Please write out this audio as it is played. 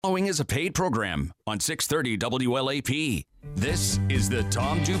Following is a paid program on 630 WLAP. This is the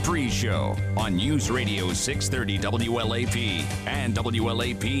Tom Dupree Show on News Radio 630 WLAP and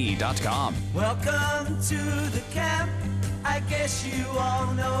WLAP.com. Welcome to the camp. I guess you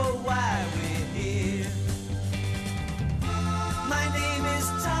all know why we're here. My name is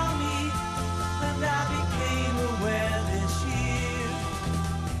Tommy, and I became aware this year.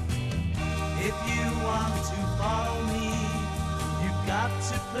 If you want to follow me, you've got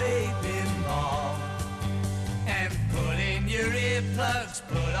to play pinball. And put in your earplugs,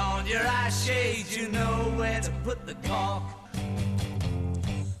 put on your eye shades, you know where to put the cork.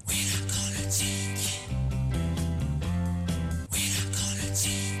 We're not gonna take it. We're not gonna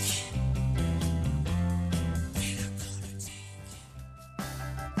take it. We're not gonna take it.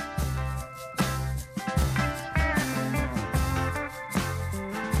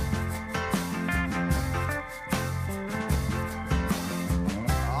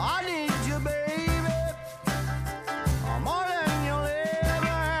 I need you, baby, more than you'll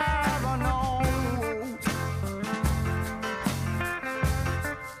ever know.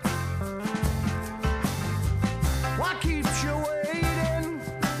 What keeps you waiting?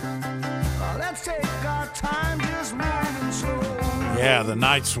 Let's take our time, just moving slow. Yeah, the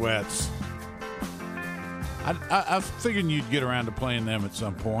Night Sweats. I was figuring you'd get around to playing them at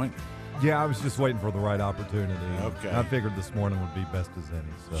some point. Yeah, I was just waiting for the right opportunity. Okay. I figured this morning would be best as any.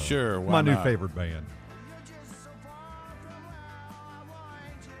 So. Sure, why my new not? favorite band.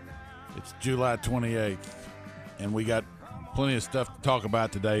 It's July 28th, and we got plenty of stuff to talk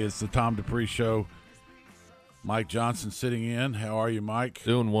about today. It's the Tom Dupree Show. Mike Johnson sitting in. How are you, Mike?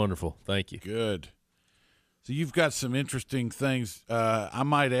 Doing wonderful. Thank you. Good. So you've got some interesting things. I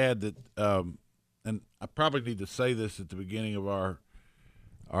might add that, and I probably need to say this at the beginning of our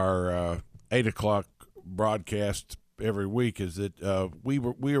 8 o'clock broadcast every week, is that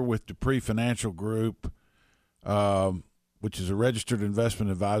we are with Dupree Financial Group, which is a registered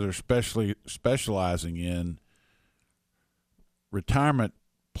investment advisor specializing in retirement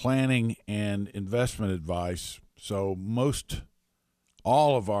planning and investment advice. So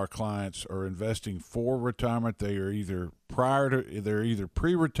all of our clients are investing for retirement. They are either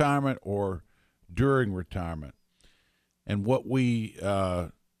pre-retirement or during retirement. And what we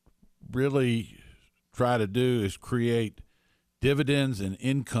really try to do is create dividends and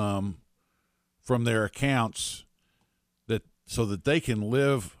income from their accounts so that they can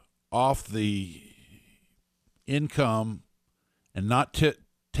live off the income and not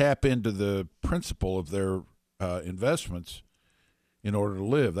tap into the principal of their investments in order to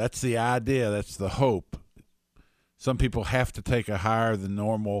live. That's the idea. That's the hope. Some people have to take a higher than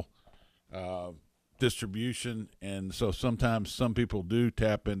normal distribution, and so sometimes some people do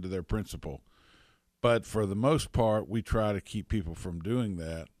tap into their principal. But for the most part, we try to keep people from doing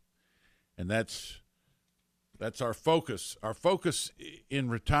that, and that's our focus. Our focus in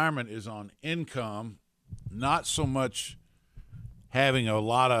retirement is on income, not so much having a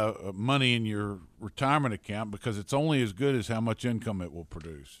lot of money in your retirement account, because it's only as good as how much income it will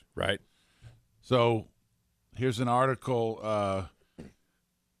produce. Right. So here's an article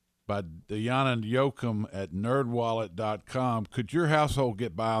by Diana Yoakum at nerdwallet.com. Could your household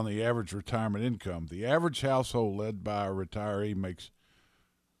get by on the average retirement income? The average household led by a retiree makes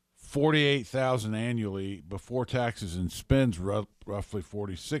 $48,000 annually before taxes and spends roughly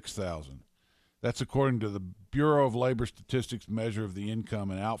 $46,000. That's according to the Bureau of Labor Statistics measure of the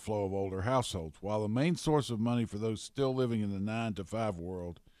income and outflow of older households. While the main source of money for those still living in the 9-to-5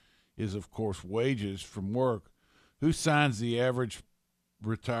 world is, of course, wages from work, who signs the average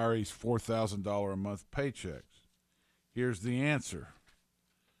retiree's $4,000 a month paychecks? Here's the answer.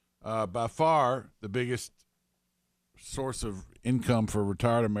 By far, the biggest source of income for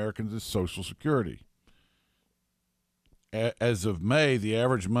retired Americans is Social Security. As of May, the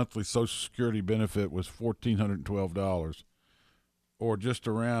average monthly Social Security benefit was $1,412, or just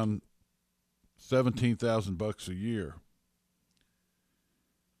around $17,000 a year.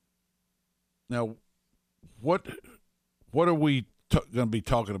 Now, what are we going to be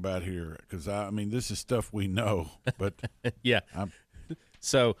talking about here? Because I mean, this is stuff we know, but yeah.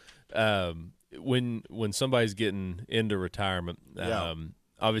 So when somebody's getting into retirement,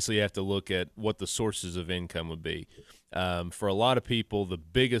 obviously you have to look at what the sources of income would be. For a lot of people, the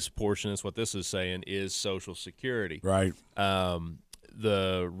biggest portion, is what this is saying, is Social Security. Right.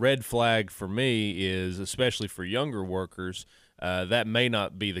 The red flag for me is, especially for younger workers, that may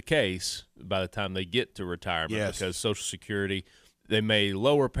not be the case by the time they get to retirement. Yes. Because Social Security, they may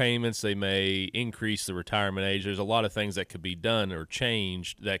lower payments, they may increase the retirement age. There's a lot of things that could be done or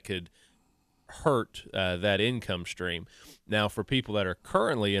changed that could hurt that income stream. Now, for people that are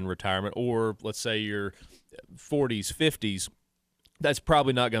currently in retirement, or let's say you're 40s, 50s, that's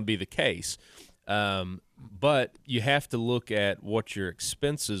probably not going to be the case. But you have to look at what your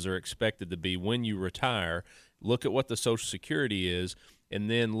expenses are expected to be when you retire, look at what the Social Security is, and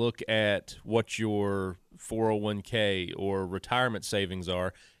then look at what your 401k or retirement savings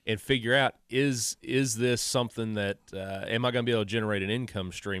are and figure out, is this something that am I going to be able to generate an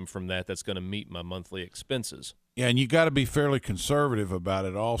income stream from that's going to meet my monthly expenses? Yeah, and you got to be fairly conservative about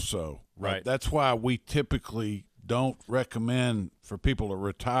it also. Right. That's why we typically don't recommend for people to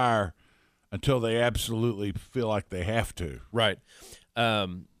retire until they absolutely feel like they have to. Right.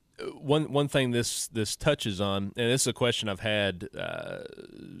 One thing this touches on, and this is a question I've had a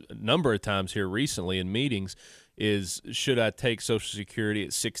number of times here recently in meetings, is should I take Social Security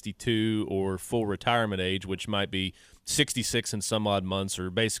at 62 or full retirement age, which might be 66 and some odd months, or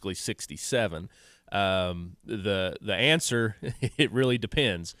basically 67? The answer, it really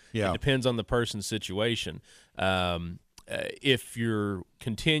depends. Yeah. It depends on the person's situation. If you're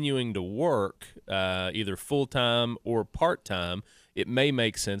continuing to work either full-time or part-time, it may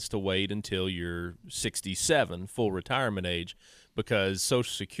make sense to wait until you're 67, full retirement age, because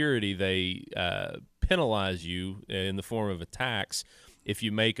Social Security, they penalize you in the form of a tax. If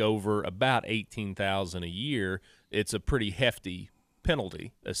you make over about $18,000 a year, it's a pretty hefty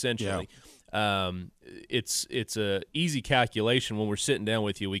penalty, essentially. Yeah. It's a easy calculation. When we're sitting down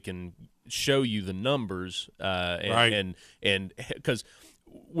with you, we can show you the numbers, and because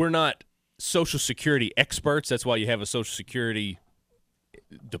we're not Social Security experts, that's why you have a Social Security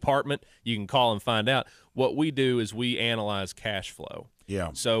department. You can call and find out. What we do is we analyze cash flow.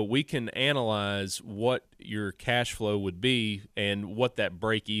 Yeah. So we can analyze what your cash flow would be and what that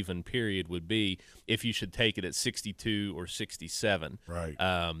break-even period would be if you should take it at 62 or 67. Right.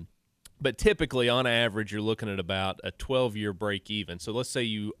 But typically, on average, you're looking at about a 12-year break-even. So let's say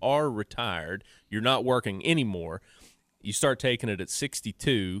you are retired, you're not working anymore, you start taking it at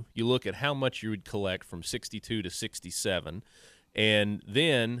 62, you look at how much you would collect from 62 to 67, and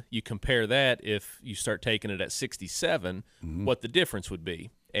then you compare that if you start taking it at 67, what the difference would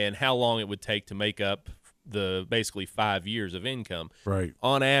be and how long it would take to make up the basically 5 years of income. Right.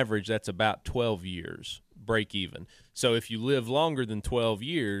 On average, that's about 12 years break even. So if you live longer than 12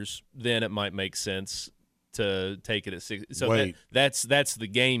 years, then it might make sense to take it at 60. So that's the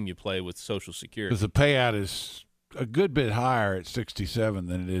game you play with Social Security. Because the payout is a good bit higher at 67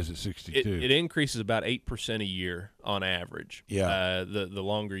 than it is at 62. It increases about 8% a year on average. Yeah. The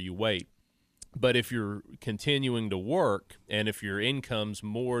longer you wait. But if you're continuing to work and if your income's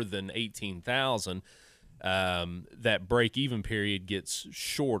more than $18,000, that break-even period gets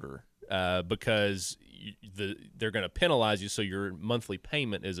shorter because they're going to penalize you, so your monthly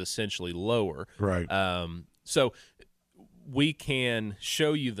payment is essentially lower. Right. So we can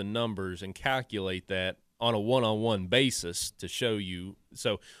show you the numbers and calculate that on a one-on-one basis to show you.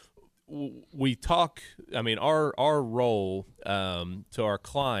 So we talk, I mean, our role to our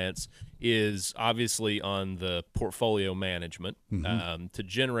clients is obviously on the portfolio management to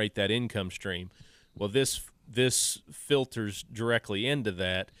generate that income stream. Well, this filters directly into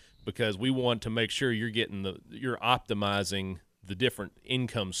that because we want to make sure you're optimizing the different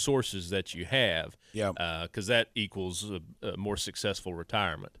income sources that you have. Yeah. Because that equals a more successful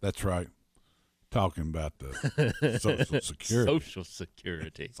retirement. That's right. Talking about the Social Security. Social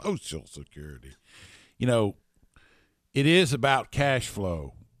Security. Social Security. You know, it is about cash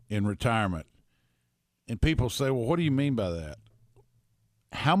flow in retirement. And people say, well, what do you mean by that?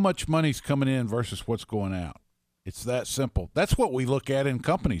 How much money's coming in versus what's going out? It's that simple. That's what we look at in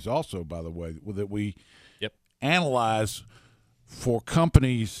companies also, by the way, that we analyze for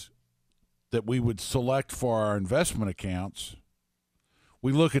companies that we would select for our investment accounts.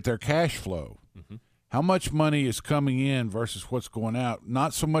 We look at their cash flow. Mm-hmm. How much money is coming in versus what's going out?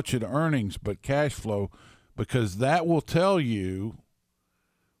 Not so much in earnings, but cash flow, because that will tell you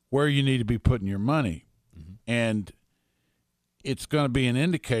where you need to be putting your money. Mm-hmm. And it's going to be an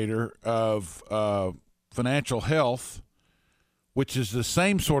indicator of financial health, which is the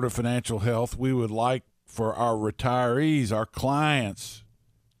same sort of financial health we would like for our retirees, our clients,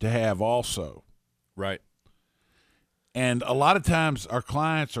 to have also. Right. And a lot of times our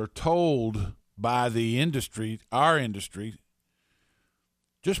clients are told by the industry, our industry,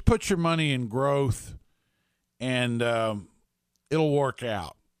 just put your money in growth and it'll work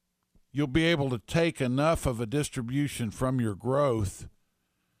out. You'll be able to take enough of a distribution from your growth,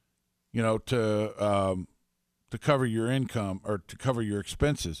 you know, to cover your income or to cover your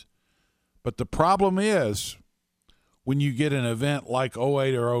expenses. But the problem is when you get an event like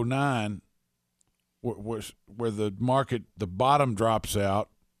 08 or 09, where the market, the bottom drops out,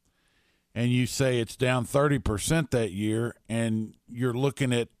 and you say it's down 30% that year, and you're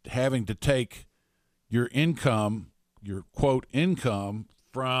looking at having to take your income, your quote income,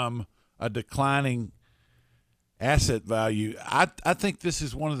 from a declining asset value. I think this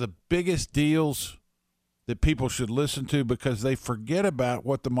is one of the biggest deals that people should listen to, because they forget about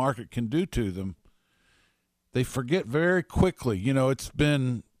what the market can do to them. They forget very quickly. You know, it's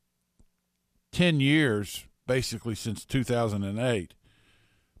been 10 years basically since 2008,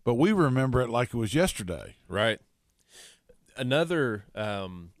 but we remember it like it was yesterday. Right. Another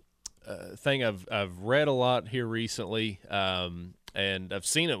thing I've read a lot here recently, and I've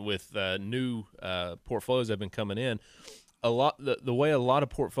seen it with new portfolios that have been coming in. The way a lot of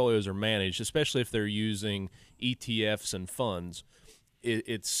portfolios are managed, especially if they're using ETFs and funds,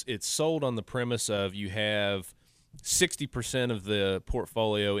 it's sold on the premise of you have 60% of the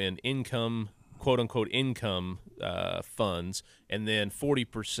portfolio in income, quote unquote income funds, and then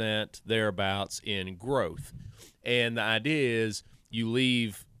 40% thereabouts in growth. And the idea is you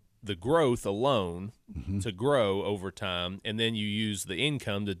leave the growth alone to grow over time, and then you use the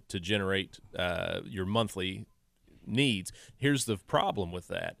income to generate your monthly needs. Here's the problem with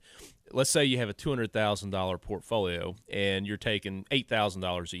that. Let's say you have a $200,000 portfolio and you're taking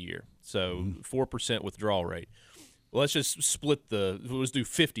 $8,000 a year, so 4% withdrawal rate. Well, let's just let's do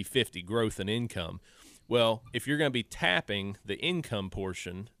 50-50 growth and income. Well, if you're going to be tapping the income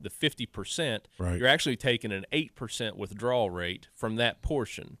portion, the 50%, right, you're actually taking an 8% withdrawal rate from that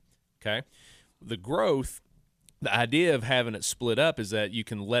portion, okay? The growth, the idea of having it split up is that you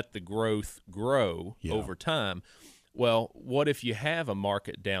can let the growth grow over time. Well, what if you have a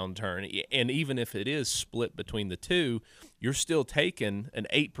market downturn, and even if it is split between the two, you're still taking an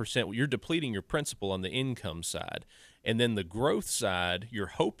 8%, you're depleting your principal on the income side. And then the growth side, you're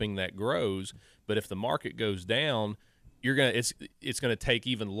hoping that grows, but if the market goes down, it's going to take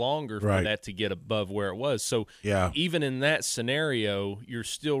even longer for that to get above where it was. So even in that scenario, you're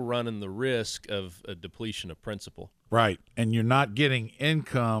still running the risk of a depletion of principal. Right, and you're not getting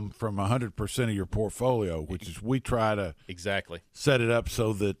income from 100% of your portfolio, which is we try to set it up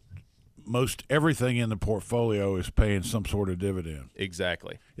so that most everything in the portfolio is paying some sort of dividend.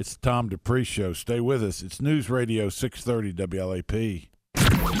 Exactly. It's the Tom Dupree Show. Stay with us. It's News Radio 630 WLAP.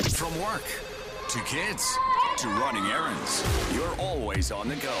 From work to kids to running errands, you're always on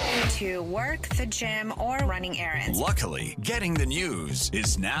the go. To work, the gym, or running errands. Luckily, getting the news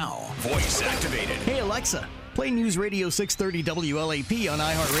is now voice activated. Hey, Alexa, play News Radio 630 WLAP on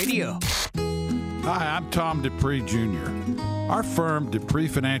iHeartRadio. Hi, I'm Tom Dupree Jr. Our firm, Dupree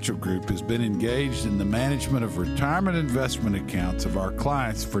Financial Group, has been engaged in the management of retirement investment accounts of our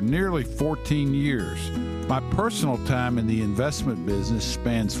clients for nearly 14 years. My personal time in the investment business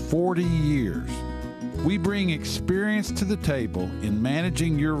spans 40 years. We bring experience to the table in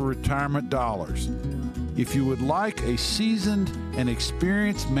managing your retirement dollars. If you would like a seasoned and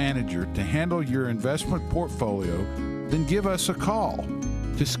experienced manager to handle your investment portfolio, then give us a call.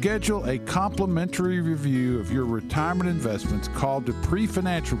 To schedule a complimentary review of your retirement investments, call Dupree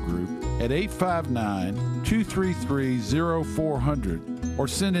Financial Group at 859-233-0400 or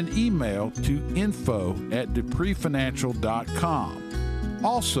send an email to info@dupreefinancial.com.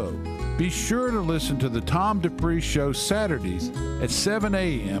 Also, be sure to listen to the Tom Dupree Show Saturdays at 7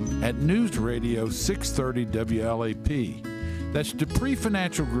 a.m. at News Radio 630 WLAP. That's Dupree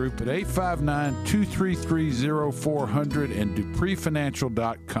Financial Group at 859-233-0400 and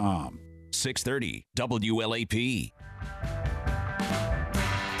dupreefinancial.com. 630 WLAP.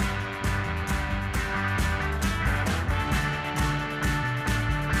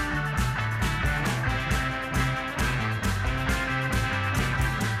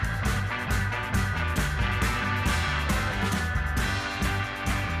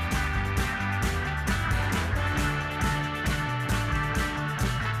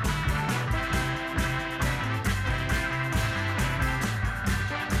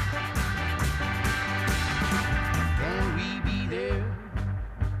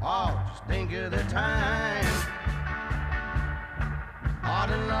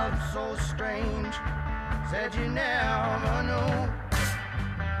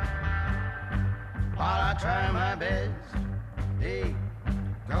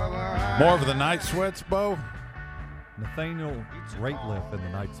 More of the Night Sweats, Bo? Nathaniel Rateliff and the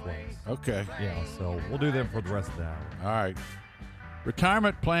Night Sweats. Okay. Yeah, so we'll do them for the rest of the hour. All right.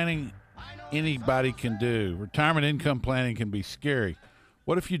 Retirement planning, anybody can do. Retirement income planning can be scary.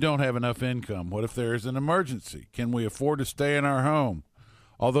 What if you don't have enough income? What if there is an emergency? Can we afford to stay in our home?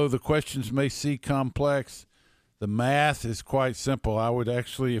 Although the questions may seem complex, The math is quite simple. I would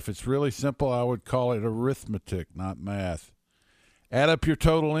actually, if it's really simple, I would call it arithmetic, not math. Add up your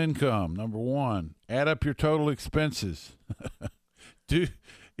total income, number one. Add up your total expenses.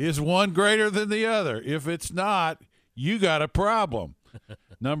 Is one greater than the other? If it's not, you got a problem.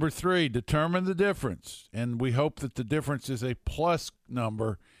 Number three, determine the difference. And we hope that the difference is a plus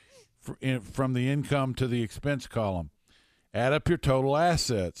number from the income to the expense column. Add up your total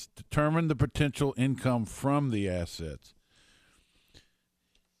assets. Determine the potential income from the assets.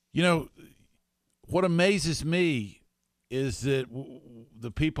 You know, what amazes me is that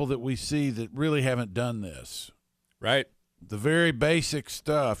the people that we see that really haven't done this. Right. The very basic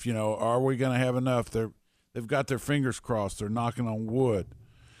stuff, you know, are we going to have enough? They've got their fingers crossed. They're knocking on wood.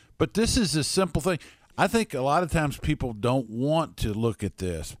 But this is a simple thing. I think a lot of times people don't want to look at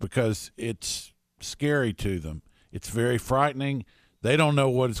this because it's scary to them. It's very frightening. They don't know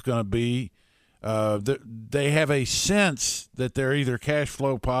what it's going to be. They have a sense that they're either cash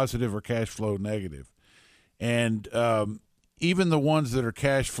flow positive or cash flow negative. And even the ones that are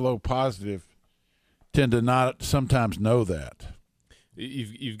cash flow positive tend to not sometimes know that.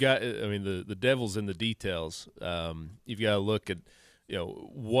 You've got, I mean, the devil's in the details. You've got to look at, you know,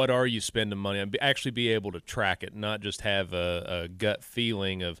 what are you spending money on? Actually be able to track it, not just have a gut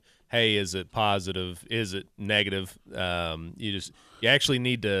feeling of, hey, is it positive? Is it negative? You actually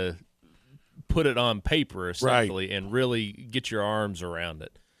need to put it on paper, essentially, right, and really get your arms around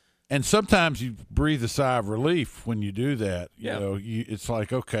it. And sometimes you breathe a sigh of relief when you do that. You know, it's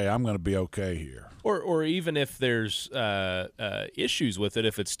like, okay, I'm going to be okay here. Or even if there's issues with it,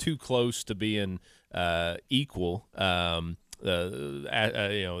 if it's too close to being equal,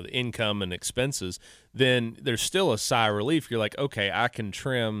 the income and expenses, then there's still a sigh of relief. You're like, okay, I can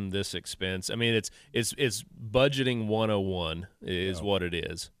trim this expense. I mean, it's budgeting 101 is what it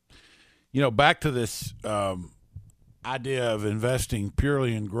is. You know, back to this idea of investing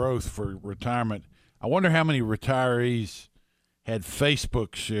purely in growth for retirement. I wonder how many retirees had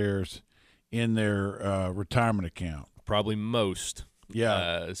Facebook shares in their retirement account. Probably most.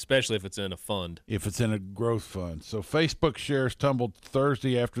 Yeah. Especially if it's in a fund. If it's in a growth fund. So Facebook shares tumbled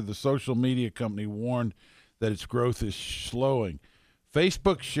Thursday after the social media company warned that its growth is slowing.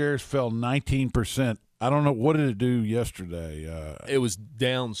 Facebook shares fell 19%. I don't know. What did it do yesterday? It was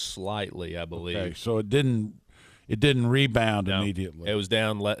down slightly, I believe. Okay, so it didn't rebound immediately. It was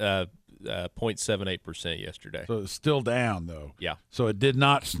down 0.78% yesterday. So it's still down, though. Yeah. So it did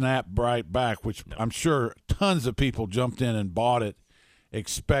not snap right back, which I'm sure tons of people jumped in and bought it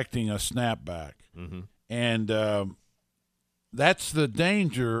expecting a snapback. Mm-hmm. And that's the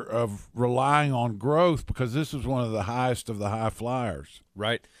danger of relying on growth, because this is one of the highest of the high flyers.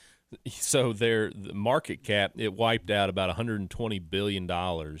 Right. So the market cap, it wiped out about $120 billion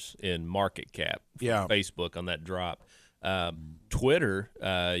in market cap for Facebook on that drop. Twitter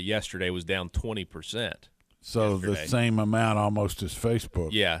yesterday was down 20%. So yesterday. The same amount almost as Facebook.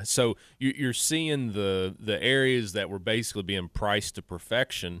 Yeah. So you're seeing the areas that were basically being priced to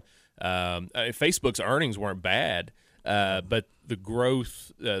perfection. Facebook's earnings weren't bad, but the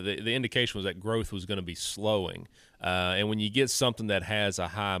growth, the indication was that growth was going to be slowing. And when you get something that has a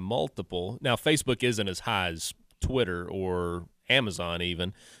high multiple, now Facebook isn't as high as Twitter or Amazon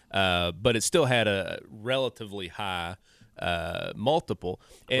even, but it still had a relatively high multiple.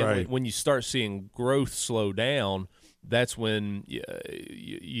 And when you start seeing growth slow down, that's when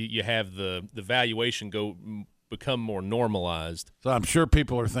you have the valuation become more normalized. So I'm sure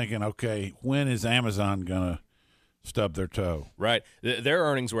people are thinking, okay, when is Amazon going to stub their toe? Right. Their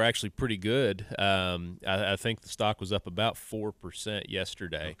earnings were actually pretty good. I think the stock was up about 4%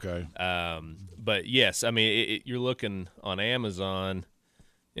 yesterday. Okay. But yes, I mean, you're looking on Amazon,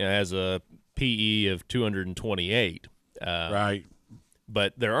 as a PE of 228. Right.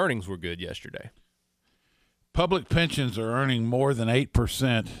 But their earnings were good yesterday. Public pensions are earning more than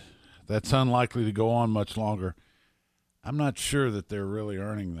 8%. That's unlikely to go on much longer. I'm not sure that they're really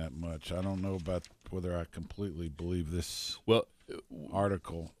earning that much. I don't know about whether I completely believe this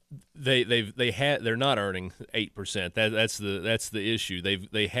article. They're not earning 8%. That's the issue.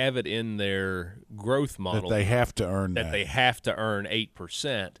 They have it in their growth model that they have to earn that they have to earn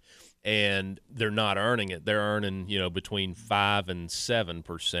 8%, and they're not earning it. They're earning between 5 and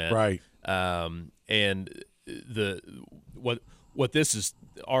 7%. Right. And what this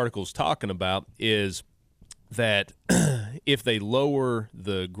article's talking about is that if they lower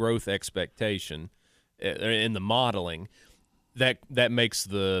the growth expectation in the modeling, that makes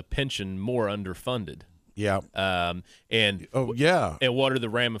the pension more underfunded. Yeah. And what are the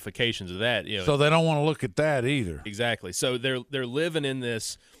ramifications of that? So they don't want to look at that either. Exactly. So they're living in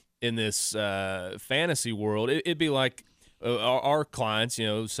this in this fantasy world, it'd be like our clients,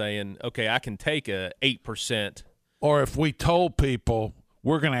 saying, okay, I can take a 8%. Or if we told people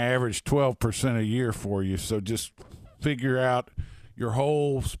we're going to average 12% a year for you, so just figure out your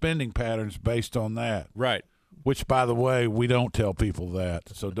whole spending patterns based on that. Right. Which, by the way, we don't tell people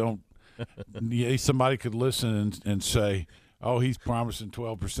that. So don't – somebody could listen and say, oh, he's promising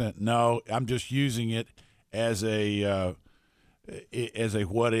 12%. No, I'm just using it as a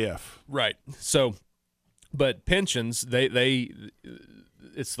what if. Right. So, but pensions, they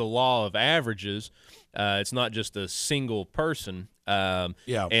it's the law of averages. It's not just a single person. And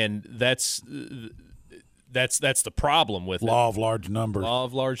that's the problem with law of large numbers. Law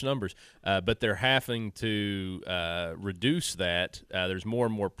of large numbers. But they're having to reduce that. There's more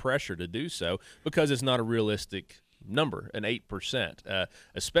and more pressure to do so because it's not a realistic number, an 8%.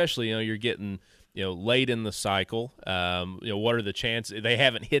 Especially, you're getting late in the cycle. What are the chances? They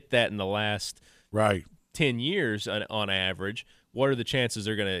haven't hit that in the last 10 years on average. What are the chances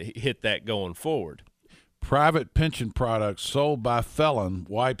they're going to hit that going forward? Private pension products sold by felon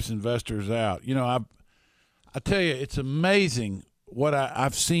wipes investors out. I tell you, it's amazing what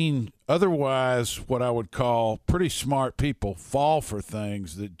I've seen otherwise what I would call pretty smart people fall for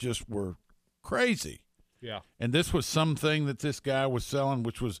things that just were crazy. Yeah. And this was something that this guy was selling,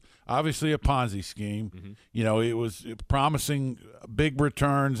 which was obviously a Ponzi scheme. Mm-hmm. It was promising big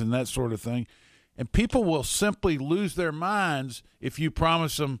returns and that sort of thing. And people will simply lose their minds if you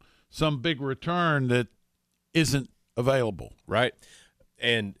promise them some big return that isn't available. Right.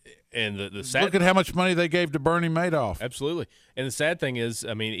 And the sad look at how much money they gave to Bernie Madoff. Absolutely. And the sad thing is,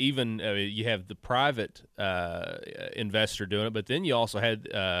 even you have the private investor doing it, but then you also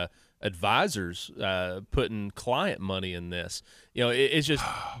had advisors putting client money in this. It's just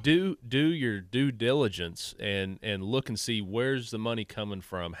do your due diligence and look and see where's the money coming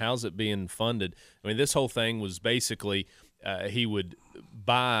from. How's it being funded? This whole thing was basically he would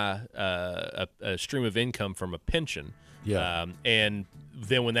buy a stream of income from a pension. Yeah. And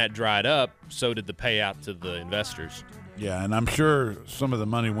then when that dried up, so did the payout to the investors. Yeah, and I'm sure some of the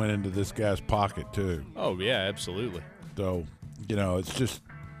money went into this guy's pocket too. Oh, yeah, absolutely. So, it's just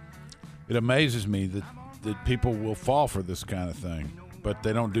it amazes me that people will fall for this kind of thing, but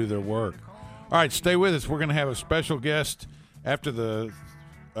they don't do their work. All right, stay with us. We're going to have a special guest after the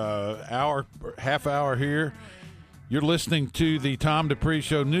half hour here. You're listening to the Tom Dupree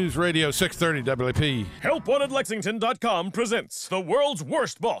Show, News Radio 630 WAP. HelpWantedLexington.com presents the world's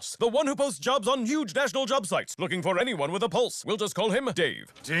worst boss, the one who posts jobs on huge national job sites, looking for anyone with a pulse. We'll just call him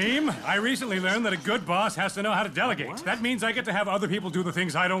Dave. Team, I recently learned that a good boss has to know how to delegate. That means I get to have other people do the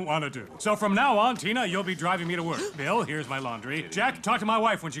things I don't want to do. So from now on, Tina, you'll be driving me to work. Bill, here's my laundry. Jack, talk to my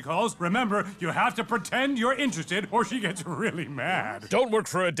wife when she calls. Remember, you have to pretend you're interested or she gets really mad. Don't work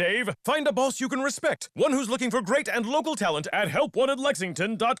for a Dave. Find a boss you can respect, one who's looking for great and local talent at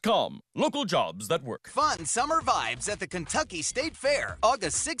HelpWantedLexington.com. Local jobs that work. Fun summer vibes at the Kentucky State Fair,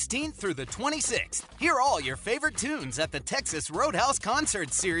 August 16th through the 26th. Hear all your favorite tunes at the Texas Roadhouse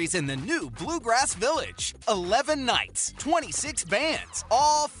Concert Series in the new Bluegrass Village. 11 nights, 26 bands,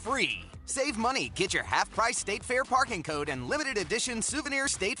 all free. Save money. Get your half-price State Fair parking code and limited edition souvenir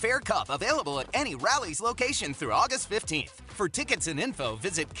State Fair cup available at any Rally's location through August 15th. For tickets and info,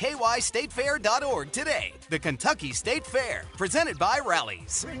 visit kystatefair.org today. The Kentucky State Fair, presented by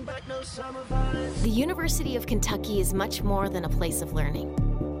Rally's. The University of Kentucky is much more than a place of learning.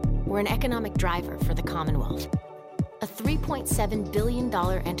 We're an economic driver for the Commonwealth. A $3.7 billion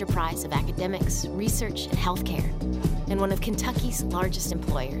enterprise of academics, research, and healthcare, and one of Kentucky's largest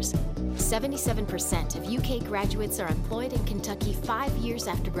employers. 77% of UK graduates are employed in Kentucky 5 years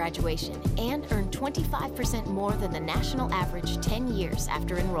after graduation and earn 25% more than the national average 10 years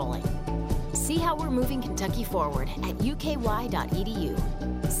after enrolling. See how we're moving Kentucky forward at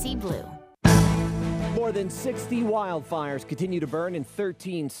uky.edu. See blue. More than 60 wildfires continue to burn in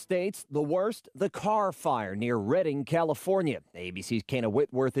 13 states. The worst, the Carr Fire near Redding, California. ABC's Kana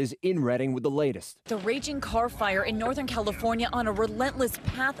Whitworth is in Redding with the latest. The raging Carr Fire in Northern California on a relentless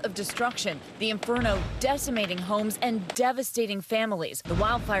path of destruction. The inferno decimating homes and devastating families. The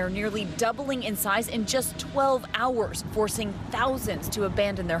wildfire nearly doubling in size in just 12 hours, forcing thousands to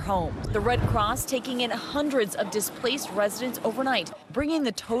abandon their homes. The Red Cross taking in hundreds of displaced residents overnight, bringing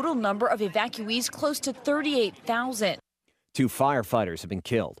the total number of evacuees close to 38,000. 2 firefighters have been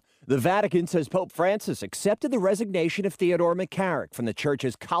killed. The Vatican says Pope Francis accepted the resignation of Theodore McCarrick from the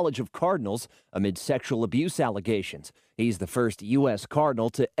church's College of Cardinals amid sexual abuse allegations. He's the first U.S. cardinal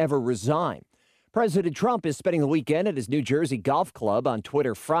to ever resign. President Trump is spending the weekend at his New Jersey golf club. On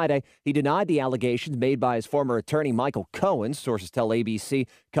Twitter Friday, he denied the allegations made by his former attorney Michael Cohen. Sources tell ABC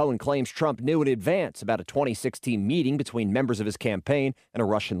Cohen claims Trump knew in advance about a 2016 meeting between members of his campaign and a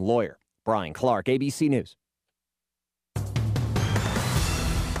Russian lawyer. Brian Clark, ABC News.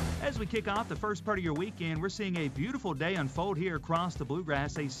 As we kick off the first part of your weekend, we're seeing a beautiful day unfold here across the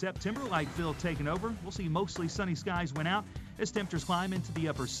Bluegrass. A September-like feel taking over. We'll see mostly sunny skies win out as temperatures climb into the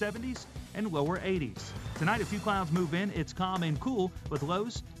upper 70s and lower 80s. Tonight, a few clouds move in. It's calm and cool with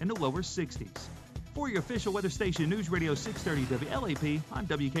lows in the lower 60s. For your official weather station, News Radio 630 WLAP, I'm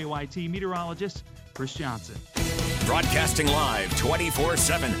WKYT meteorologist Chris Johnson. Broadcasting live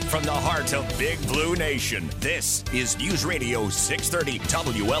 24/7 from the heart of Big Blue Nation. This is News Radio 630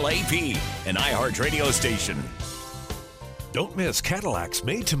 WLAP, an iHeart radio station. Don't miss Cadillac's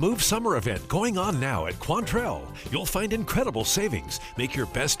Made to Move summer event going on now at Quantrell. You'll find incredible savings. Make your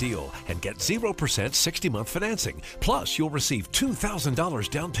best deal and get 0% 60-month financing. Plus, you'll receive $2,000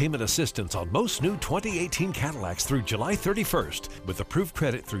 down payment assistance on most new 2018 Cadillacs through July 31st. With approved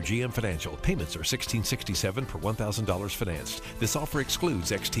credit through GM Financial, payments are $1,667 per $1,000 financed. This offer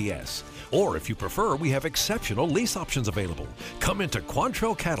excludes XTS. Or if you prefer, we have exceptional lease options available. Come into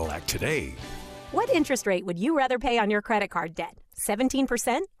Quantrell Cadillac today. What interest rate would you rather pay on your credit card debt?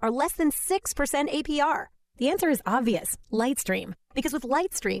 17% or less than 6% APR? The answer is obvious, Lightstream. Because with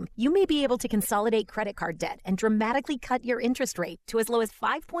Lightstream, you may be able to consolidate credit card debt and dramatically cut your interest rate to as low as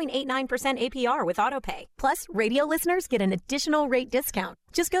 5.89% APR with AutoPay. Plus, radio listeners get an additional rate discount.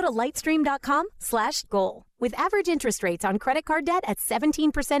 Just go to lightstream.com/goal. With average interest rates on credit card debt at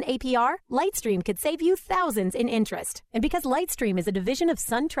 17% APR, Lightstream could save you thousands in interest. And because Lightstream is a division of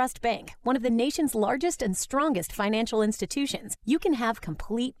SunTrust Bank, one of the nation's largest and strongest financial institutions, you can have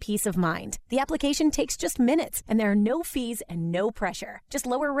complete peace of mind. The application takes just minutes, and there are no fees and no pressure. Just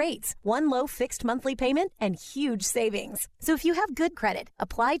lower rates, one low fixed monthly payment, and huge savings. So if you have good credit,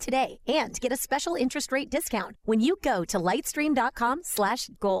 apply today and get a special interest rate discount when you go to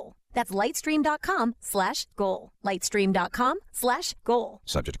lightstream.com/goal. That's lightstream.com/goal. Lightstream.com/goal.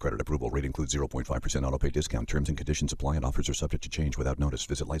 Subject to credit approval. Rate includes 0.5% autopay discount. Terms and conditions apply, and offers are subject to change without notice.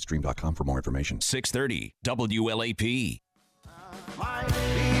 Visit lightstream.com for more information. 630 WLAP.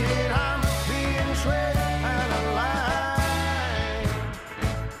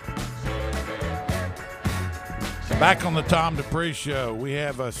 Back on the Tom Dupree Show, we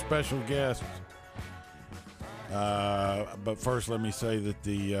have a special guest. But first, let me say that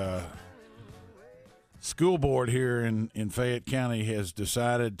the school board here in Fayette County has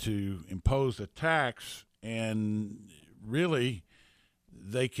decided to impose a tax, and really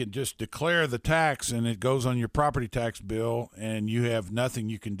they can just declare the tax and it goes on your property tax bill and you have nothing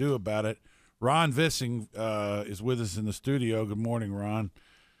you can do about it. Ron Vissing is with us in the studio. Good morning, Ron.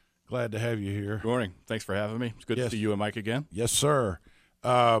 Glad to have you here. Good morning. Thanks for having me. It's good to see you and Mike again. Yes, sir.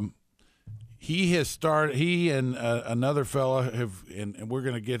 He has started. He and another fella have, and we're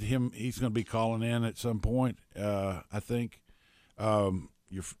going to get him. He's going to be calling in at some point. I think.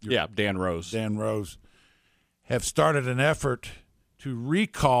 Dan Rose. Dan Rose have started an effort to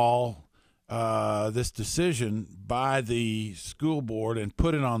recall this decision by the school board and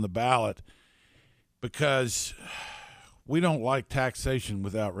put it on the ballot because we don't like taxation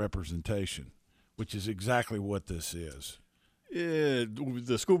without representation, which is exactly what this is.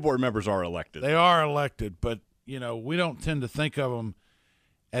 The school board members are elected. They are elected, but we don't tend to think of them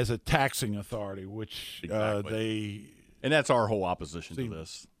as a taxing authority, which and that's our whole opposition to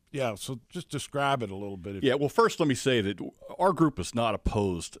this. Yeah, so just describe it a little bit. Well, first let me say that our group is not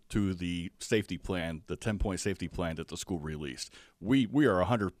opposed to the safety plan, the 10-point safety plan that the school released. We are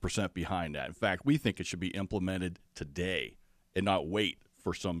 100% behind that. In fact, we think it should be implemented today and not wait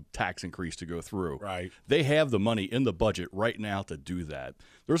for some tax increase to go through. Right. They have the money in the budget right now to do that.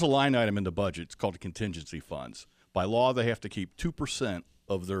 There's a line item in the budget. It's called contingency funds. By law, they have to keep 2%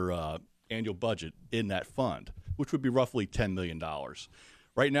 of their annual budget in that fund, which would be roughly $10 million.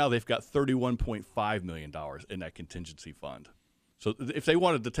 Right now, they've got $31.5 million in that contingency fund. So if they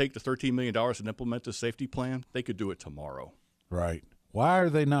wanted to take the $13 million and implement the safety plan, they could do it tomorrow. Right. Why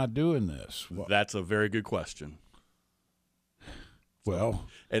are they not doing this? That's a very good question. Well,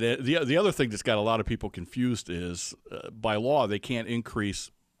 and the other thing that's got a lot of people confused is by law, they can't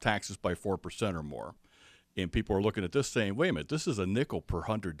increase taxes by 4% or more. And people are looking at this saying, wait a minute, this is a nickel per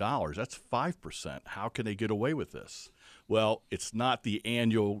 $100. That's 5%. How can they get away with this? Well, it's not the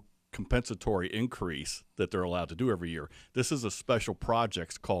annual compensatory increase that they're allowed to do every year. This is a special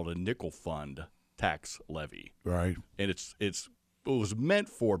project called a nickel fund tax levy. Right. And it was meant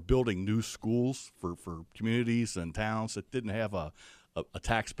for building new schools for communities and towns that didn't have a a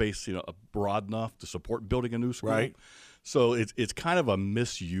tax base, broad enough to support building a new school. Right. So it's kind of a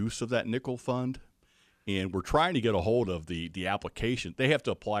misuse of that nickel fund, and we're trying to get a hold of the application. They have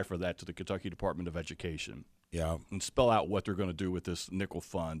to apply for that to the Kentucky Department of Education. Yeah. And spell out what they're going to do with this nickel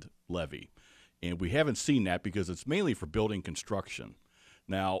fund levy. And we haven't seen that because it's mainly for building construction.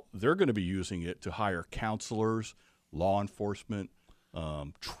 Now, they're going to be using it to hire counselors, law enforcement,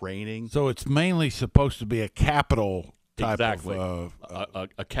 training. So it's mainly supposed to be a capital type of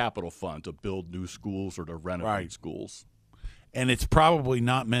a capital fund to build new schools or to renovate schools. And it's probably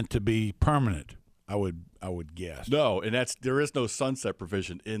not meant to be permanent, I would guess. No, and there is no sunset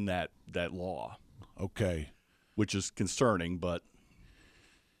provision in that law. Okay. Which is concerning, but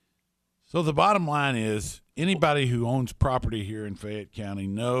so the bottom line is anybody who owns property here in Fayette County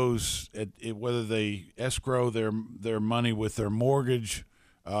knows whether they escrow their money with their mortgage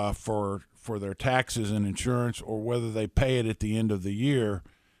for their taxes and insurance, or whether they pay it at the end of the year,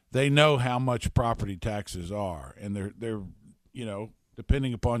 they know how much property taxes are, and they're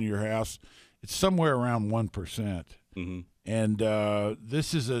depending upon your house, it's somewhere around 1%. Mm-hmm. And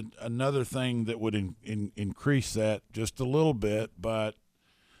this is another thing that would increase that just a little bit, but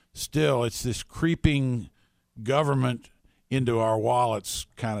still, it's this creeping government into our wallets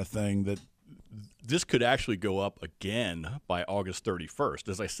kind of thing that this could actually go up again by August 31st.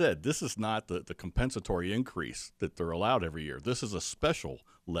 As I said, this is not the compensatory increase that they're allowed every year. This is a special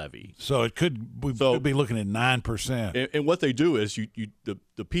levy. So we could be looking at 9%. And what they do is the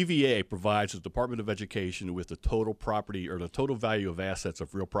PVA provides the Department of Education with the total property or the total value of assets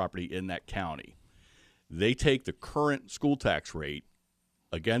of real property in that county. They take the current school tax rate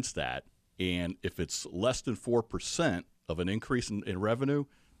against that, and if it's less than 4% of an increase in revenue,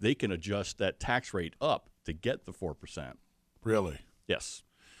 they can adjust that tax rate up to get the 4%. Really? Yes.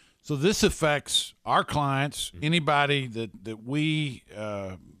 So this affects our clients, anybody that we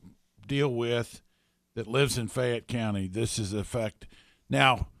deal with that lives in Fayette County. This is affect.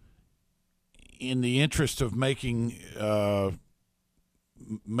 Now, in the interest of making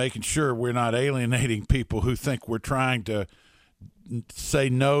sure we're not alienating people who think we're trying to say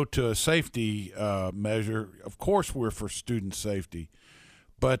no to a safety measure, of course we're for student safety.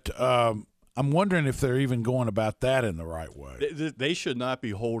 But I'm wondering if they're even going about that in the right way. They should not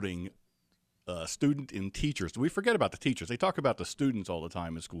be holding student and teachers. We forget about the teachers. They talk about the students all the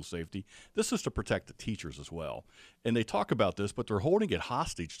time in school safety. This is to protect the teachers as well. And they talk about this, but they're holding it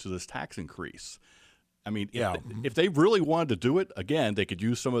hostage to this tax increase. I mean, if they really wanted to do it, again, they could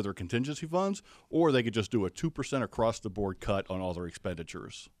use some of their contingency funds, or they could just do a 2% across-the-board cut on all their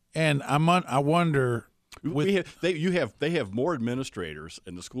expenditures. And I wonder... They have more administrators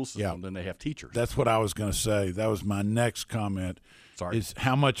in the school system than they have teachers. That's what I was going to say. That was my next comment. Sorry. Is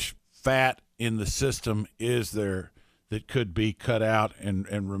how much fat in the system is there that could be cut out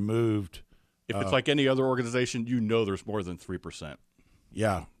and removed? If it's like any other organization, there's more than 3%.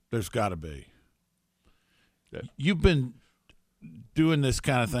 Yeah, there's got to be. Yeah. You've been doing this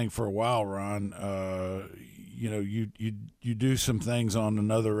kind of thing for a while, Ron. You do some things on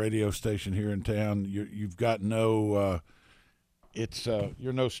another radio station here in town. You've got you're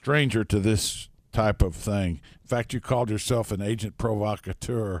no stranger to this type of thing. In fact, you called yourself an agent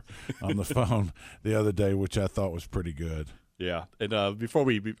provocateur on the phone the other day, which I thought was pretty good. Yeah, and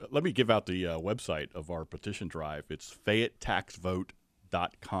let me give out the website of our petition drive. It's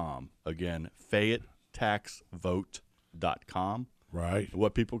FayetteTaxVote.com. Again, FayetteTaxVote.com. Right.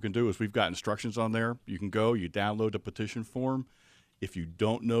 What people can do is we've got instructions on there. You can go, you download the petition form. If you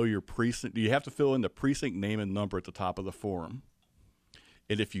don't know your precinct, you have to fill in the precinct name and number at the top of the form.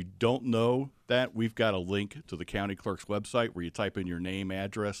 And if you don't know that, we've got a link to the county clerk's website where you type in your name,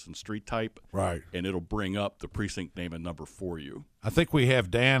 address, and street type. Right. And it'll bring up the precinct name and number for you. I think we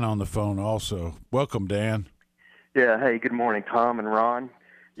have Dan on the phone also. Welcome, Dan. Yeah. Hey, good morning, Tom and Ron.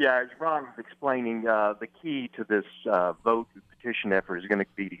 Yeah, as Ron was explaining, the key to this vote petition effort is going to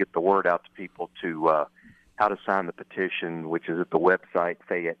be to get the word out to people to how to sign the petition, which is at the website,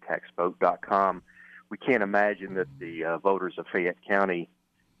 FayetteTaxVote.com. We can't imagine that the voters of Fayette County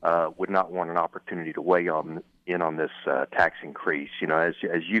would not want an opportunity to weigh in on this tax increase. As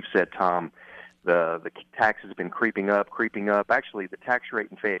you've said, Tom, the tax has been creeping up. Actually, the tax rate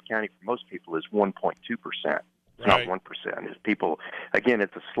in Fayette County for most people is 1.2%. It's not 1%. It's people. Again,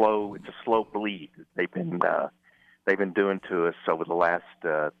 it's a slow bleed. They've been doing to us over the last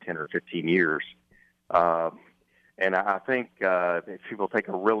 10 or 15 years. And I think if people take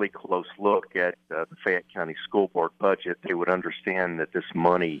a really close look at the Fayette County School Board budget, they would understand that this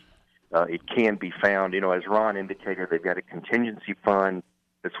money, it can be found. As Ron indicated, they've got a contingency fund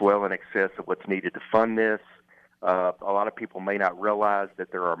that's well in excess of what's needed to fund this. A lot of people may not realize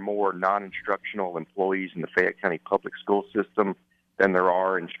that there are more non-instructional employees in the Fayette County public school system than there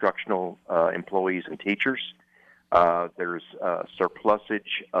are instructional employees and teachers. There's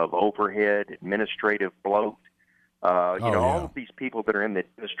surplusage of overhead, administrative bloat. All of these people that are in the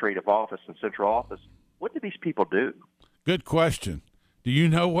administrative office and central office, what do these people do? Good question. Do you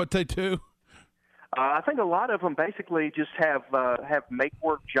know what they do? I think a lot of them basically just have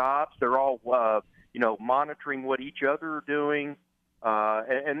make-work jobs. They're all monitoring what each other are doing,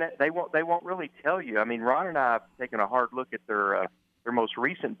 and that they won't really tell you. I mean, Ron and I have taken a hard look at their most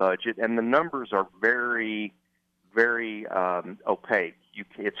recent budget, and the numbers are very, very opaque.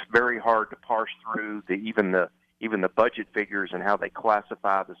 It's very hard to parse through even the budget figures and how they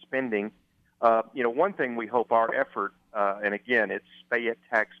classify the spending. One thing we hope our effort, and again, it's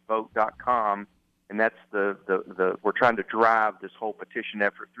FayetteTaxVote.com, and that's we're trying to drive this whole petition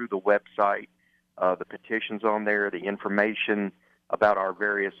effort through the website. The petition's on there. The information about our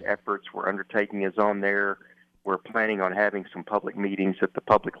various efforts we're undertaking is on there. We're planning on having some public meetings at the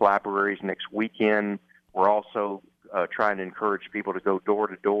public libraries next weekend. We're also trying to encourage people to go door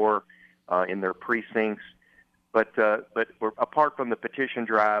to door in their precincts. But apart from the petition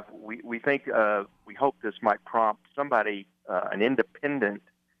drive, we think we hope this might prompt somebody, an independent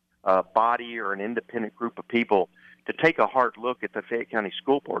body or an independent group of people, to take a hard look at the Fayette County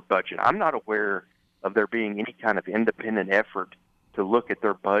School Board budget. I'm not aware of there being any kind of independent effort to look at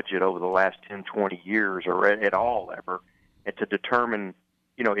their budget over the last 10, 20 years or at all ever, and to determine,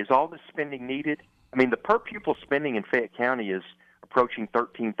 is all this spending needed? I mean, the per pupil spending in Fayette County is approaching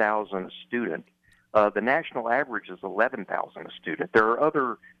 $13,000 a student. The national average is $11,000 a student. There are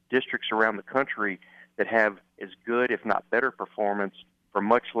other districts around the country that have as good, if not better, performance for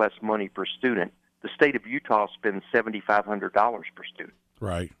much less money per student. The state of Utah spends $7,500 per student.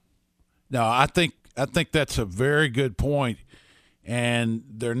 Right. No, I think that's a very good point, and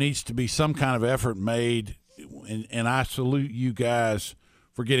there needs to be some kind of effort made, and I salute you guys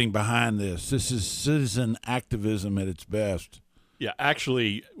for getting behind this. This is citizen activism at its best. Yeah,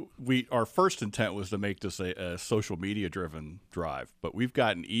 actually, our first intent was to make this a social media-driven drive, but we've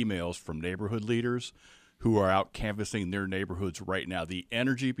gotten emails from neighborhood leaders who are out canvassing their neighborhoods right now. The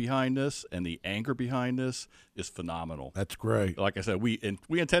energy behind this and the anger behind this is phenomenal. That's great. Like I said, we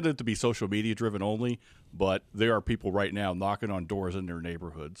intended it to be social media-driven only, but there are people right now knocking on doors in their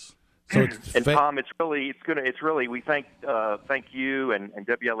neighborhoods. So and Tom, it's really we thank you and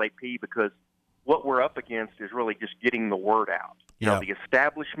WLAP, because what we're up against is really just getting the word out. The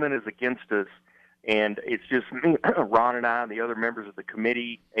establishment is against us, and it's just me, Ron and I and the other members of the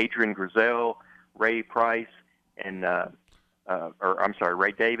committee, Adrian Grizel, Ray Price, and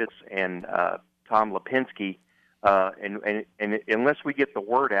Ray Davis and Tom Lipinski. And unless we get the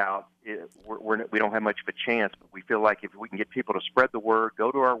word out, we don't have much of a chance. But we feel like if we can get people to spread the word,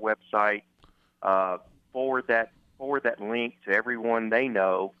 go to our website, forward that link to everyone they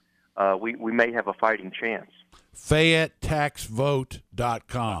know, we may have a fighting chance.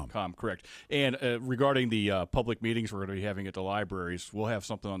 FayetteTaxVote.com. Correct. And regarding the public meetings we're going to be having at the libraries, we'll have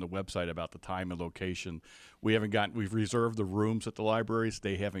something on the website about the time and location. We've reserved the rooms at the libraries.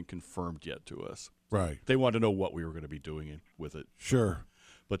 They haven't confirmed yet to us. Right. They want to know what we were going to be doing with it. Sure.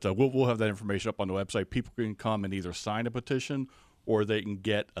 But we'll have that information up on the website. People can come and either sign a petition or they can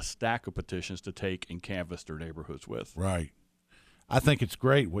get a stack of petitions to take and canvass their neighborhoods with. Right. I think it's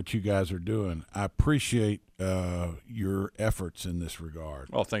great what you guys are doing. I appreciate your efforts in this regard.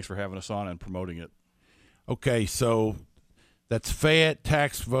 Well, thanks for having us on and promoting it. Okay, so that's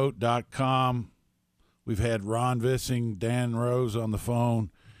FayetteTaxVote.com. We've had Ron Vissing, Dan Rose on the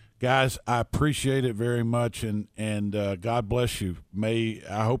phone. Guys, I appreciate it very much, and God bless you.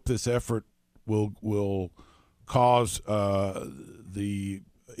 I hope this effort will cause the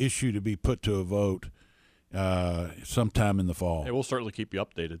issue to be put to a vote sometime in the fall. Hey, we'll certainly keep you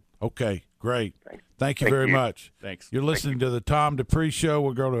updated. Okay, great. Thank you very much. Thanks. You're listening to the Tom Dupree Show.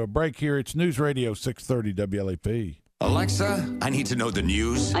 We'll go to a break here. It's News Radio 630 WLAP. Alexa, I need to know the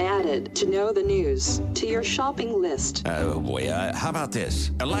news. I added to know the news to your shopping list. Oh, boy. How about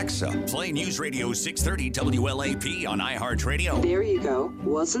this? Alexa, play News Radio 630 WLAP on iHeartRadio. There you go.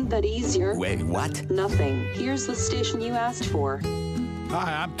 Wasn't that easier? Wait, what? Nothing. Here's the station you asked for.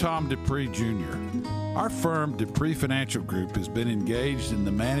 Hi, I'm Tom Dupree Jr. Our firm, Dupree Financial Group, has been engaged in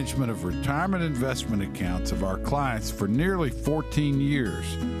the management of retirement investment accounts of our clients for nearly 14 years.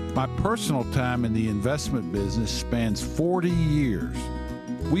 My personal time in the investment business spans 40 years.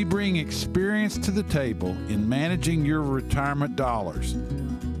 We bring experience to the table in managing your retirement dollars.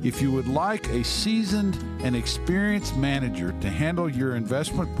 If you would like a seasoned and experienced manager to handle your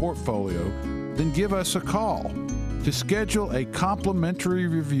investment portfolio, then give us a call. To schedule a complimentary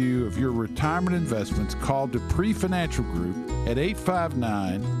review of your retirement investments, call Dupree Financial Group at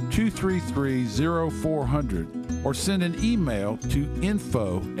 859-233-0400 or send an email to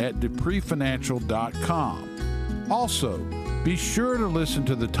info@dupreefinancial.com. Also, be sure to listen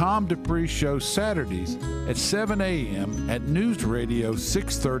to the Tom Dupree Show Saturdays at 7 a.m. at News Radio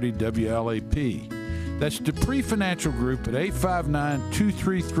 630 WLAP. That's Dupree Financial Group at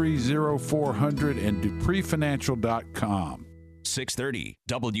 859-233-0400 and dupreefinancial.com. 630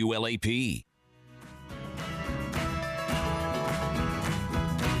 WLAP.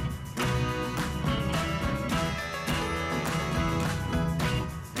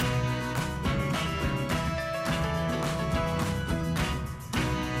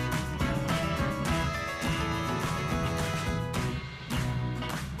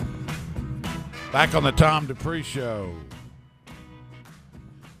 Back on the Tom Dupree Show.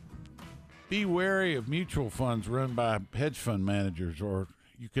 Be wary of mutual funds run by hedge fund managers, or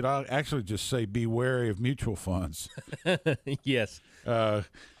you could actually just say be wary of mutual funds. Yes.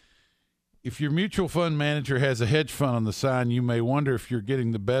 If your mutual fund manager has a hedge fund on the side, you may wonder if you're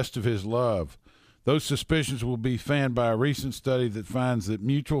getting the best of his love. Those suspicions will be fanned by a recent study that finds that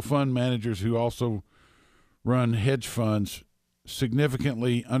mutual fund managers who also run hedge funds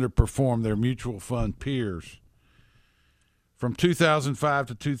significantly underperform their mutual fund peers. From 2005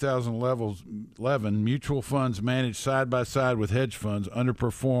 to 2011, mutual funds managed side by side with hedge funds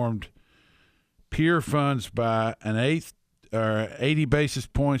underperformed peer funds by an eighth, 80 basis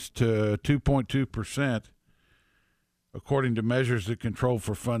points to 2.2%, according to measures that control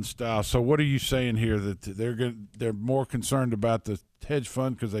for fund style. So, what are you saying here, that they're more concerned about the hedge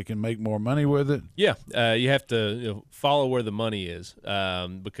fund because they can make more money with it? Yeah, you have to follow where the money is,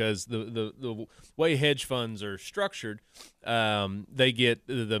 because the way hedge funds are structured,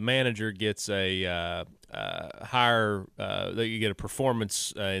 the manager gets a higher, you get a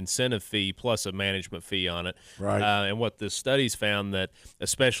performance incentive fee plus a management fee on it. Right. And what the studies found, that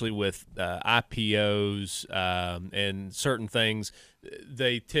especially with IPOs and certain things,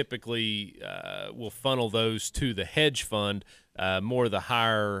 they typically will funnel those to the hedge fund. More of the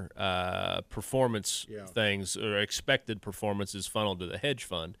higher performance things, or expected performance, is funneled to the hedge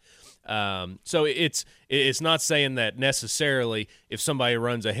fund. So it's not saying that necessarily if somebody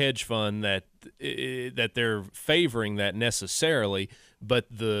runs a hedge fund that they're favoring that necessarily, but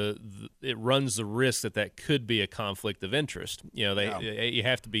it runs the risk that could be a conflict of interest. You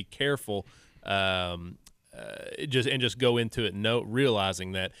have to be careful. Just go into it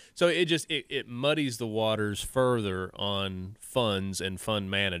realizing that. So it muddies the waters further on funds and fund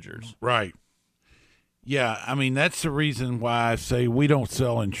managers. Right. Yeah, I mean, that's the reason why I say we don't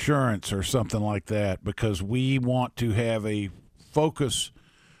sell insurance or something like that, because we want to have a focus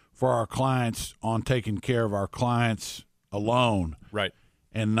for our clients on taking care of our clients alone. Right.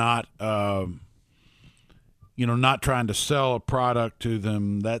 And not not trying to sell a product to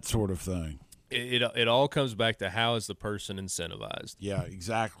them, that sort of thing. It all comes back to how is the person incentivized. Yeah,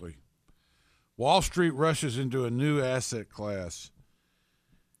 exactly. Wall Street rushes into a new asset class.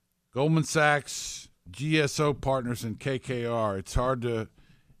 Goldman Sachs, GSO Partners, and KKR. It's hard to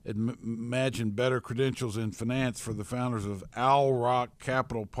imagine better credentials in finance for the founders of Owl Rock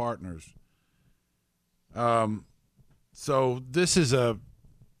Capital Partners. So this is a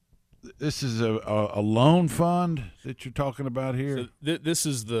loan fund that you're talking about here? So this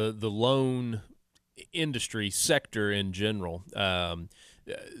is the loan industry sector in general.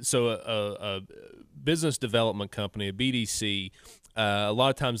 So a business development company, a BDC, a lot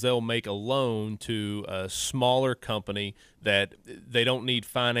of times they'll make a loan to a smaller company that they don't need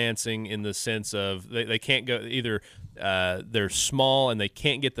financing, in the sense of they can't go either they're small and they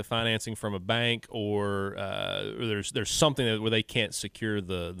can't get the financing from a bank, or there's something where they can't secure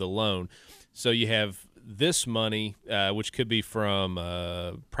the loan. So you have this money, which could be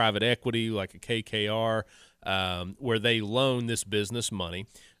from private equity like a KKR, where they loan this business money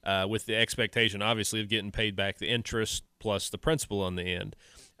with the expectation, obviously, of getting paid back the interest plus the principal on the end.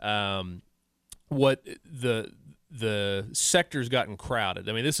 What the sector's gotten crowded.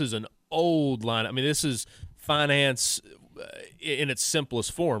 I mean, this is an old line. I mean, this is finance in its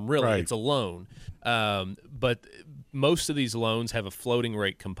simplest form, really. Right. It's a loan. But most of these loans have a floating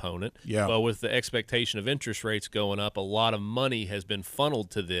rate component. Yeah. Well, with the expectation of interest rates going up, a lot of money has been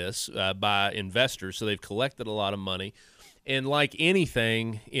funneled to this by investors. So they've collected a lot of money. And like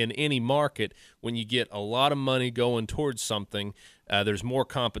anything in any market, when you get a lot of money going towards something, there's more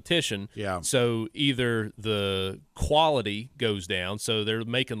competition. Yeah. So either the quality goes down, so they're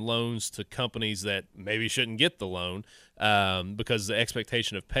making loans to companies that maybe shouldn't get the loan because the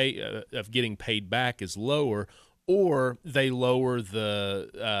expectation of getting paid back is lower, or they lower the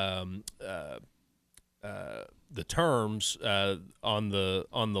terms on the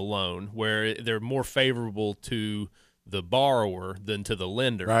loan, where they're more favorable to the borrower than to the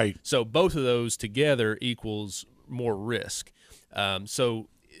lender. Right. So both of those together equals more risk. So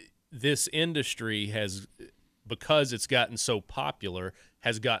this industry has, because it's gotten so popular,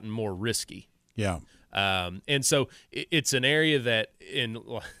 has gotten more risky. Yeah. And so it's an area that,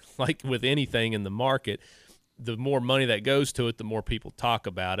 like with anything in the market, the more money that goes to it, the more people talk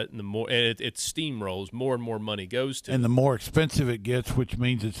about it, and the more it steamrolls. More and more money goes to it. And the more expensive it gets, which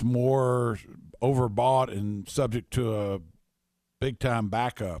means it's more overbought and subject to a big-time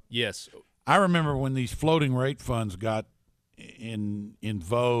backup. Yes. I remember when these floating rate funds got in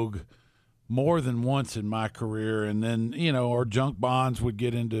vogue more than once in my career, and then, or junk bonds would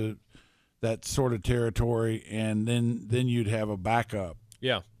get into that sort of territory, and then you'd have a backup.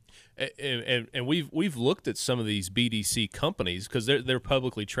 Yeah. And we've looked at some of these BDC companies because they're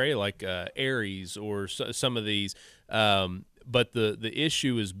publicly traded, like Ares or some of these. But the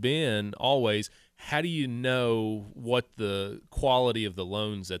issue has been always, how do you know what the quality of the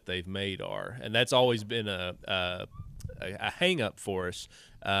loans that they've made are? And that's always been a hang up for us.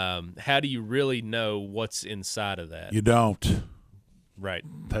 How do you really know what's inside of that? You don't. Right.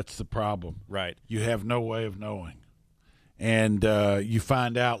 That's the problem. Right. You have no way of knowing. And you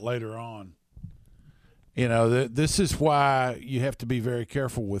find out later on. This is why you have to be very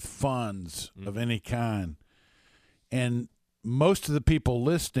careful with funds of any kind. And most of the people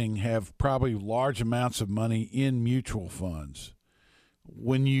listening have probably large amounts of money in mutual funds.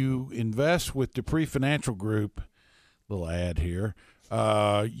 When you invest with Dupree Financial Group, little ad here,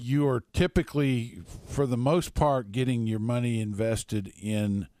 you are typically, for the most part, getting your money invested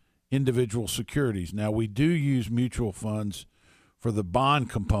in individual securities. Now, we do use mutual funds for the bond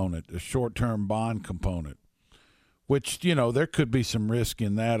component, the short-term bond component, which, there could be some risk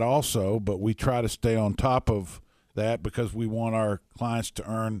in that also, but we try to stay on top of that because we want our clients to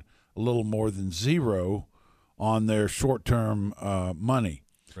earn a little more than zero on their short-term money.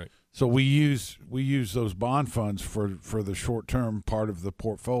 Right. So we use those bond funds for the short-term part of the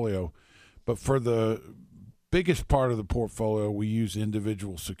portfolio, but for the biggest part of the portfolio, we use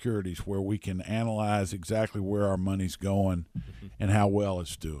individual securities where we can analyze exactly where our money's going and how well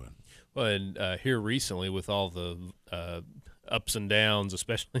it's doing. Well, and here recently with all the ups and downs,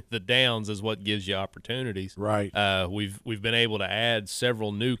 especially the downs is what gives you opportunities. Right. We've been able to add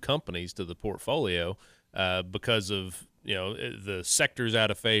several new companies to the portfolio because of the sector's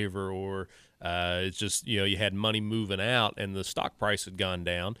out of favor, or it's just you had money moving out and the stock price had gone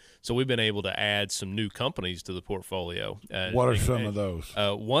down. So we've been able to add some new companies to the portfolio. What are some of those?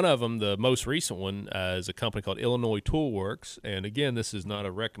 One of them, the most recent one, is a company called Illinois Tool Works. And again, this is not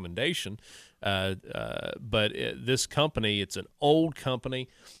a recommendation, but this company, it's an old company.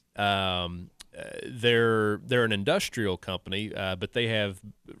 They're an industrial company, but they have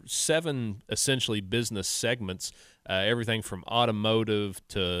 7 essentially business segments, everything from automotive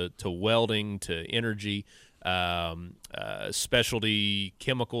to welding to energy, specialty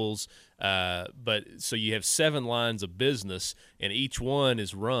chemicals. But so you have 7 lines of business, and each one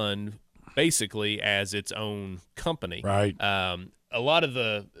is run basically as its own company. Right. A lot of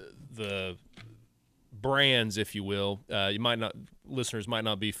the brands, if you will, listeners might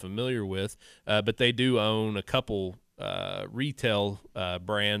not be familiar with, but they do own a couple retail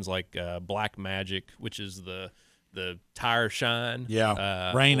brands like Black Magic, which is the tire shine.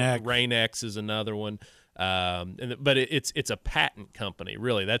 Yeah, Rain-X is another one. But it's a patent company,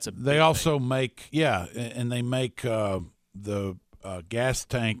 really. That's a. They also make and they make the gas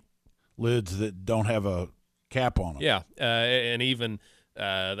tank lids that don't have a cap on them. Yeah, and even.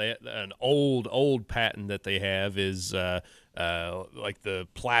 An old patent that they have is like the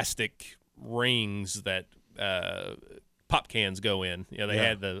plastic rings that pop cans go in. They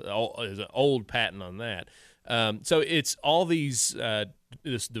had there's an old patent on that. So it's all these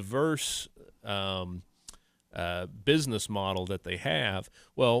this diverse business model that they have.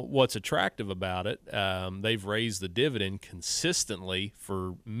 Well, what's attractive about it? They've raised the dividend consistently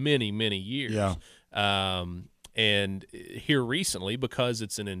for many years. Yeah. And here recently, because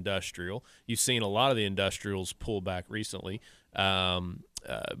it's an industrial, you've seen a lot of the industrials pull back recently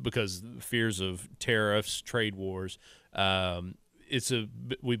because fears of tariffs, trade wars.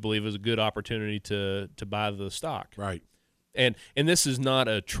 We believe is a good opportunity to buy the stock. Right. And this is not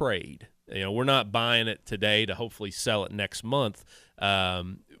a trade. We're not buying it today to hopefully sell it next month.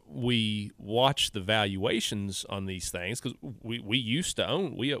 We watch the valuations on these things because we used to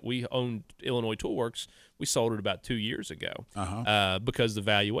own. We owned Illinois Toolworks. We sold it about 2 years ago because the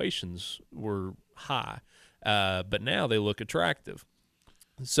valuations were high, but now they look attractive.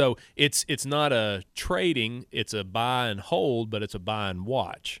 So it's not a trading, it's a buy and hold, but it's a buy and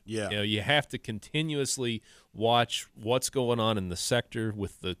watch. Yeah. You have to continuously watch what's going on in the sector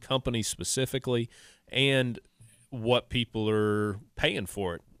with the company specifically and what people are paying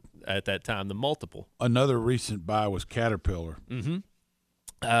for it at that time, the multiple. Another recent buy was Caterpillar. Mm-hmm.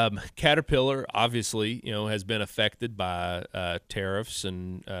 Caterpillar obviously, has been affected by tariffs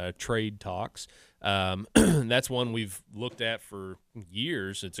and trade talks. That's one we've looked at for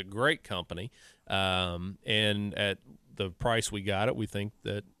years. It's a great company, and at the price we got it, we think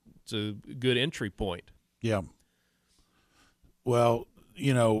that it's a good entry point. Yeah. Well,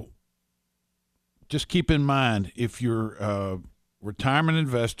 just keep in mind, if you're a retirement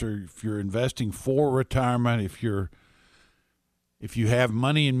investor, if you're investing for retirement, if you have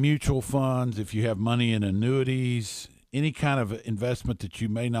money in mutual funds, if you have money in annuities, any kind of investment that you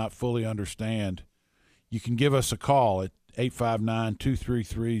may not fully understand, you can give us a call at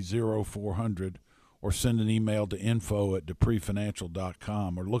 859-233-0400 or send an email to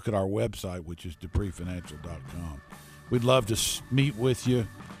info@dupreefinancial.com or look at our website, which is dupreefinancial.com. We'd love to meet with you,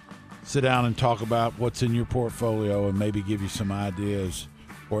 sit down and talk about what's in your portfolio and maybe give you some ideas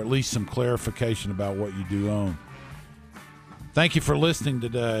or at least some clarification about what you do own. Thank you for listening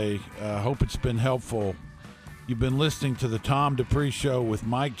today. I hope it's been helpful. You've been listening to the Tom Dupree Show with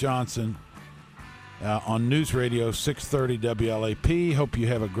Mike Johnson on News Radio 630 WLAP. Hope you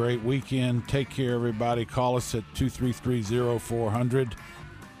have a great weekend. Take care, everybody. Call us at 233-0400.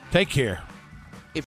 Take care.